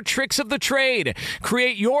share their tricks of the trade.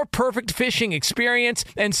 Create your perfect fishing experience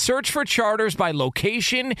and search for charters by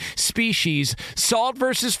location, species, salt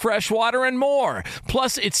versus freshwater, and more.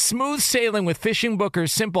 Plus, it's smooth sailing with Fishing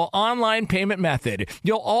Booker's simple online payment method.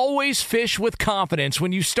 You'll always fish with confidence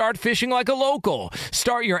when you start fishing like a local.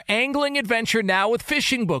 Start your angling adventure now with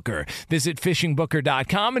Fishing Booker. Visit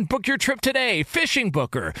FishingBooker.com and book your trip today. Fishing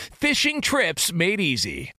Booker. Fishing trips made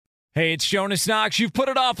easy. Hey, it's Jonas Knox. You've put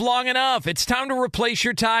it off long enough. It's time to replace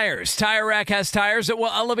your tires. Tire Rack has tires that will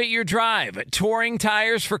elevate your drive. Touring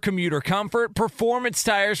tires for commuter comfort, performance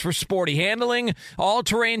tires for sporty handling,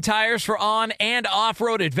 all-terrain tires for on- and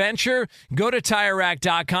off-road adventure. Go to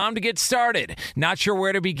TireRack.com to get started. Not sure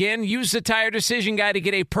where to begin? Use the Tire Decision Guide to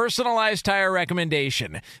get a personalized tire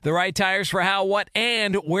recommendation. The right tires for how, what,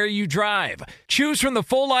 and where you drive. Choose from the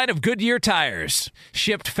full line of Goodyear tires.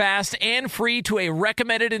 Shipped fast and free to a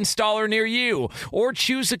recommended installer near you, or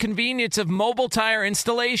choose the convenience of mobile tire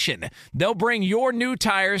installation. They'll bring your new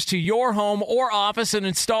tires to your home or office and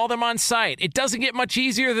install them on site. It doesn't get much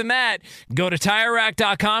easier than that. Go to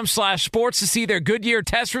TireRack.com/sports to see their Goodyear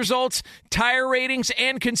test results, tire ratings,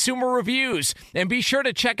 and consumer reviews. And be sure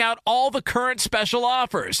to check out all the current special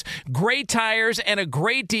offers. Great tires and a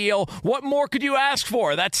great deal. What more could you ask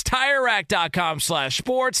for? That's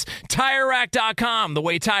TireRack.com/sports. TireRack.com, the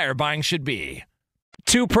way tire buying should be.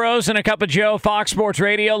 Two pros and a cup of Joe, Fox Sports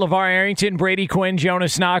Radio. LeVar Arrington, Brady Quinn,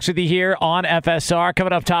 Jonas Knox with you here on FSR.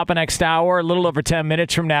 Coming up top of next hour, a little over 10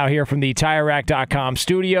 minutes from now here from the TireRack.com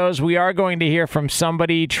studios. We are going to hear from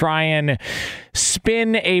somebody try and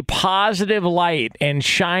spin a positive light and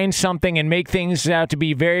shine something and make things out to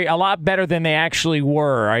be a lot better than they actually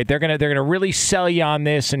were. Right? They're gonna really sell you on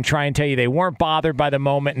this and try and tell you they weren't bothered by the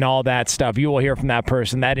moment and all that stuff. You will hear from that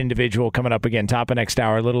person, that individual, coming up again top of next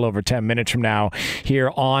hour, a little over 10 minutes from now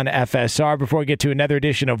here on FSR. Before we get to another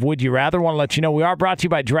edition of Would You Rather, I want to let you know we are brought to you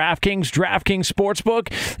by DraftKings. DraftKings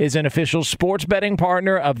Sportsbook is an official sports betting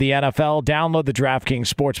partner of the NFL. Download the DraftKings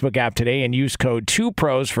Sportsbook app today and use code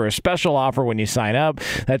 2pros for a special offer when you sign up.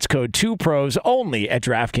 That's code 2pros only at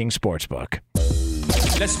DraftKings Sportsbook.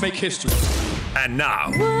 Let's make history. And now,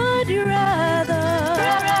 Would you rather?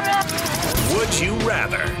 Would You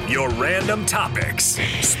Rather? Your random topics,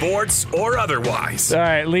 sports or otherwise. All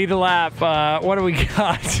right, lead the lap. What do we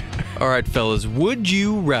got? All right, fellas. Would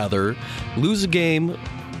you rather lose a game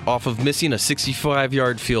off of missing a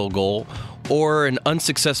 65-yard field goal or an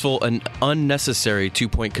unsuccessful and unnecessary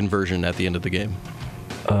 2-point conversion at the end of the game.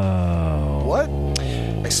 What?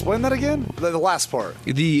 Explain that again? The last part.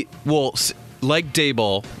 Like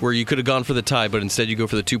Dayball, where you could have gone for the tie, but instead you go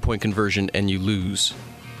for the 2-point conversion and you lose.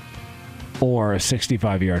 Or a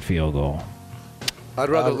 65-yard field goal. I'd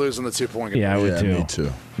rather lose on the 2-point conversion. Yeah, I would too. Me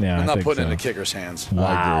too. Yeah, I'm I not think putting it so. in the kicker's hands.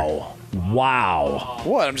 Wow.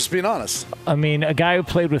 What? I'm just being honest. I mean, a guy who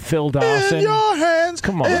played with Phil Dawson. In your hands.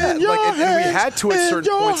 Come on. And we had to at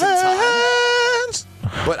certain points in time.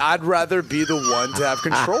 But I'd rather be the one to have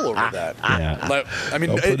control over that. Yeah. Like, I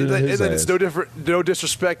mean, it's no different. No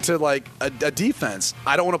disrespect to like a defense.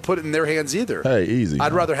 I don't want to put it in their hands either. Hey, easy.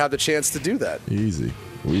 I'd rather have the chance to do that. Easy.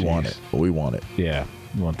 We want it. We want it. Yeah.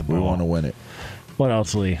 You want the ball. We want to win it. What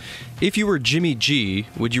else, Lee? If you were Jimmy G,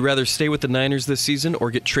 would you rather stay with the Niners this season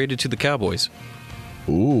or get traded to the Cowboys?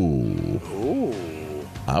 Ooh.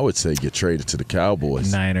 I would say get traded to the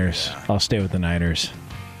Cowboys. Niners. I'll stay with the Niners.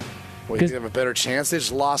 Well, you think they have a better chance? They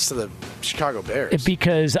just lost to the Chicago Bears.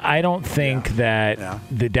 Because I don't think that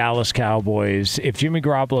the Dallas Cowboys, if Jimmy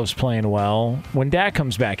Garoppolo's playing well, when Dak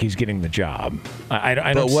comes back, he's getting the job. I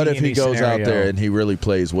don't But what see if he any goes scenario. out there and he really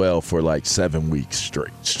plays well for like 7 weeks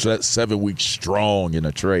straight, 7 weeks strong in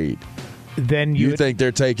a trade? Then you think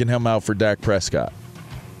they're taking him out for Dak Prescott?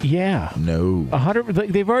 Yeah. No.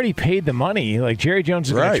 100. They've already paid the money. Like Jerry Jones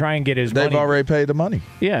is going to try and get his money. They've already paid the money.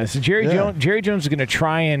 Yeah. So Jerry Jones is going to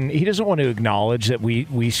try and he doesn't want to acknowledge that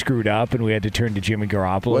we screwed up and we had to turn to Jimmy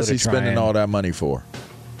Garoppolo. What's he spending all that money for?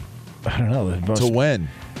 I don't know. To win.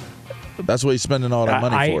 That's what he's spending all that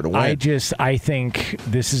money for, to win. I think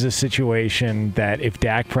this is a situation that if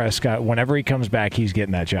Dak Prescott, whenever he comes back, he's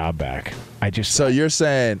getting that job back. So you're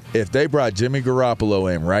saying if they brought Jimmy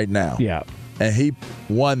Garoppolo in right now, and he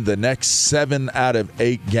won the next 7 out of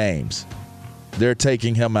 8 games, they're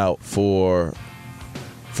taking him out for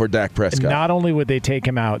Dak Prescott. Not only would they take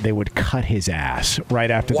him out, they would cut his ass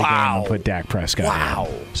right after the game and put Dak Prescott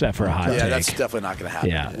in. Except for a hot take. Yeah, that's definitely not going to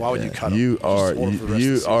happen. Yeah. Why would you cut him? You are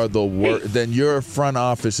the worst. Then your front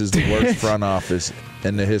office is the worst front office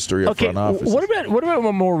in the history of front offices. What about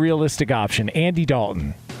a more realistic option? Andy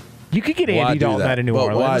Dalton. You could get Andy Dalton out of New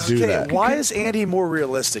Orleans. Why do that? Why is Andy more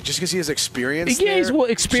realistic? Just because he has experience? Yeah, he's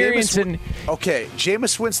experience in. Okay,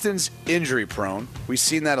 Jameis Winston's injury prone. We've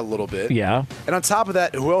seen that a little bit. Yeah. And on top of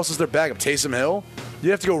that, who else is their backup? Taysom Hill?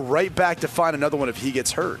 You have to go right back to find another one if he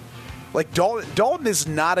gets hurt. Like Dalton is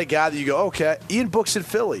not a guy that you go, okay, Ian Book's in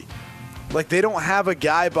Philly. Like they don't have a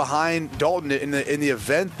guy behind Dalton in the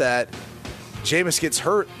event that Jameis gets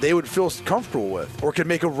hurt, they would feel comfortable with or could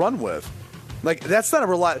make a run with. Like, that's not a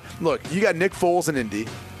reliable. Look, you got Nick Foles in Indy.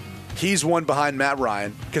 He's one behind Matt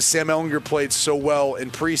Ryan because Sam Ehlinger played so well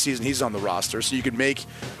in preseason. He's on the roster, so you could make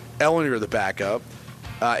Ehlinger the backup.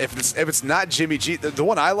 If it's not Jimmy G, the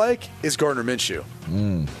one I like is Gardner Minshew.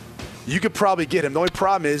 You could probably get him. The only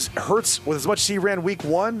problem is Hurts, with as much as he ran week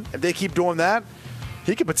 1, if they keep doing that,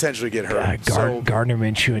 he could potentially get hurt. Gardner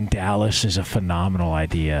Minshew in Dallas is a phenomenal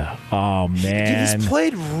idea. Oh, man. He's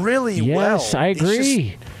played really well. Yes, I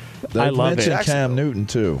agree. I love it. Cam Newton,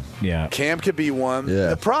 too. Yeah. Cam could be one. Yeah.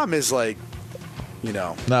 The problem is,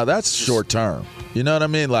 Now, that's short term. You know what I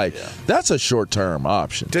mean? That's a short-term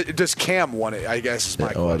option. Does Cam want it, I guess, is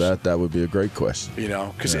my question. That would be a great question.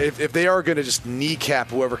 Because if they are going to just kneecap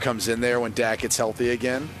whoever comes in there when Dak gets healthy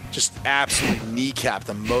again, just absolutely kneecap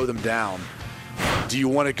them, mow them down, do you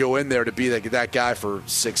want to go in there to be that guy for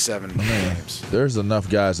 6-7 games? There's enough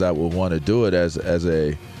guys that will want to do it as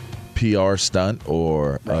a PR stunt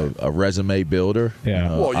or a resume builder. Yeah.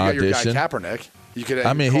 Well, you got your guy audition. Kaepernick.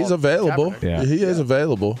 He's available. Kaepernick. He is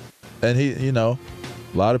available, and a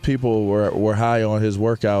lot of people were high on his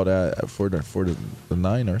workout for the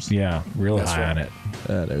Niners. Yeah, really high on it.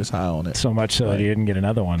 Yeah, they was high on it. So much so that he didn't get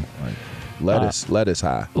another one. Lettuce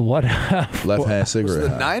high. What? Left hand cigarette. Was it the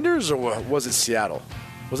high. Niners or was it Seattle?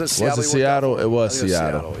 Was it Seattle? Was it Seattle? It was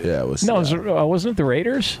Seattle. Yeah, it was. No, Seattle. wasn't it the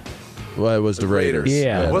Raiders? Well, it was the Raiders.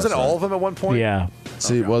 Yeah. Wasn't all of them at one point? Yeah.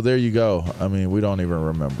 See, well, there you go. I mean, we don't even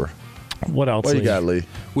remember. What else? What you got, Lee?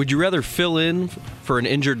 Would you rather fill in for an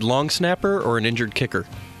injured long snapper or an injured kicker?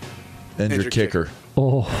 Injured kicker.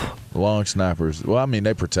 Oh. Long snappers. Well, I mean,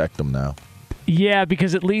 they protect them now. Yeah,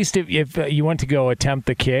 because at least if you went to go attempt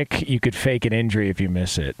the kick, you could fake an injury if you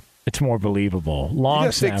miss it. It's more believable. Long you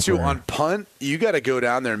got to snapper. think, too, on punt, you got to go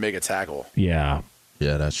down there and make a tackle. Yeah.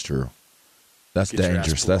 Yeah, that's true. That's Get your ass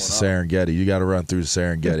dangerous. That's the Serengeti. You got to run through the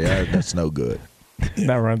Serengeti. That's no good.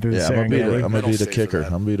 Not run through the Serengeti. I'm going to be the kicker. I'm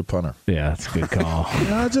going to be the punter. Yeah, that's a good call.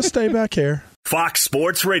 I'll just stay back here. Fox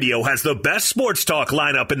Sports Radio has the best sports talk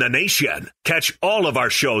lineup in the nation. Catch all of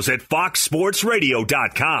our shows at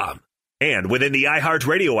foxsportsradio.com. And within the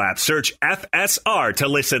iHeartRadio app, search FSR to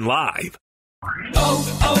listen live.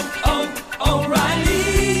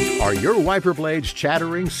 O'Reilly. Are your wiper blades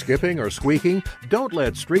chattering, skipping, or squeaking? Don't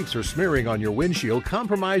let streaks or smearing on your windshield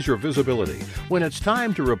compromise your visibility. When it's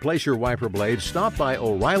time to replace your wiper blades, stop by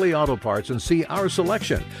O'Reilly Auto Parts and see our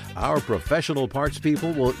selection. Our professional parts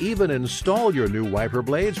people will even install your new wiper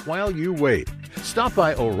blades while you wait. Stop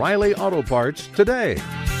by O'Reilly Auto Parts today.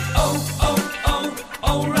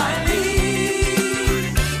 O'Reilly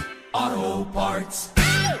Auto Parts.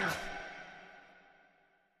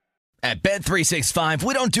 At Bet365,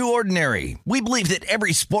 we don't do ordinary. We believe that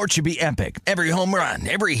every sport should be epic. Every home run,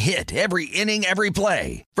 every hit, every inning, every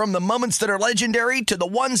play. From the moments that are legendary to the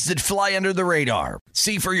ones that fly under the radar.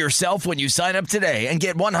 See for yourself when you sign up today and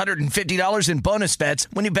get $150 in bonus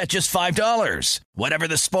bets when you bet just $5. Whatever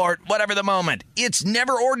the sport, whatever the moment, it's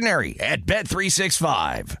never ordinary at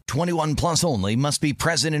Bet365. 21 plus only. Must be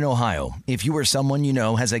present in Ohio. If you or someone you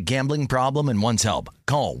know has a gambling problem and wants help,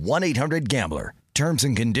 call 1-800-GAMBLER. Terms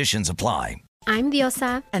and conditions apply. I'm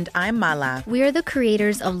Diosa. And I'm Mala. We are the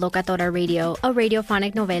creators of Locatora Radio, a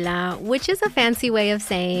radiophonic novela, which is a fancy way of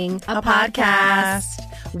saying a podcast.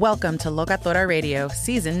 Welcome to Locatora Radio,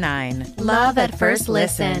 Season 9. Love at first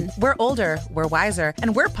listen. We're older, we're wiser,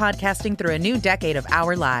 and we're podcasting through a new decade of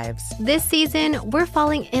our lives. This season, we're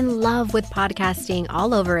falling in love with podcasting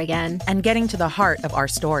all over again. And getting to the heart of our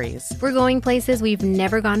stories. We're going places we've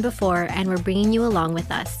never gone before, and we're bringing you along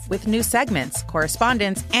with us. With new segments,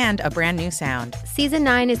 correspondence, and a brand new sound. Season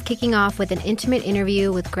 9 is kicking off with an intimate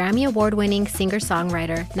interview with Grammy Award-winning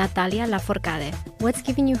singer-songwriter Natalia Lafourcade. What's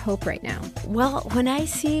giving you hope right now? Well, when I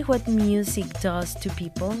see what music does to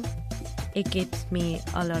people, it gives me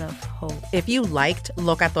a lot of hope. If you liked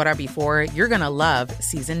Locatora before, you're going to love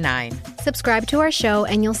Season 9. Subscribe to our show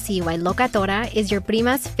and you'll see why Locatora is your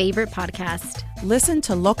prima's favorite podcast. Listen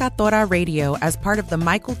to Locatora Radio as part of the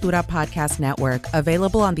My Cultura Podcast Network,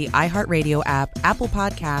 available on the iHeartRadio app, Apple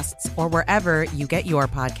Podcasts, or wherever you get your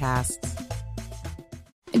podcasts.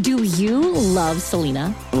 Do you love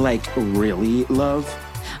Selena? Like, really love?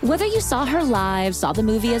 Whether you saw her live, saw the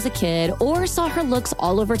movie as a kid, or saw her looks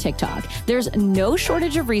all over TikTok, there's no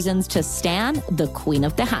shortage of reasons to stan the Queen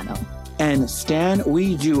of Tejano. And Stan,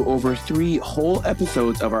 we do over 3 whole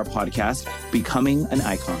episodes of our podcast, Becoming an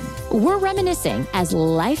Icon. We're reminiscing as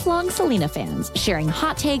lifelong Selena fans, sharing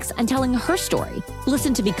hot takes and telling her story.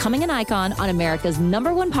 Listen to Becoming an Icon on America's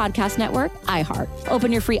 #1 podcast network, iHeart.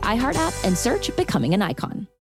 Open your free iHeart app and search Becoming an Icon.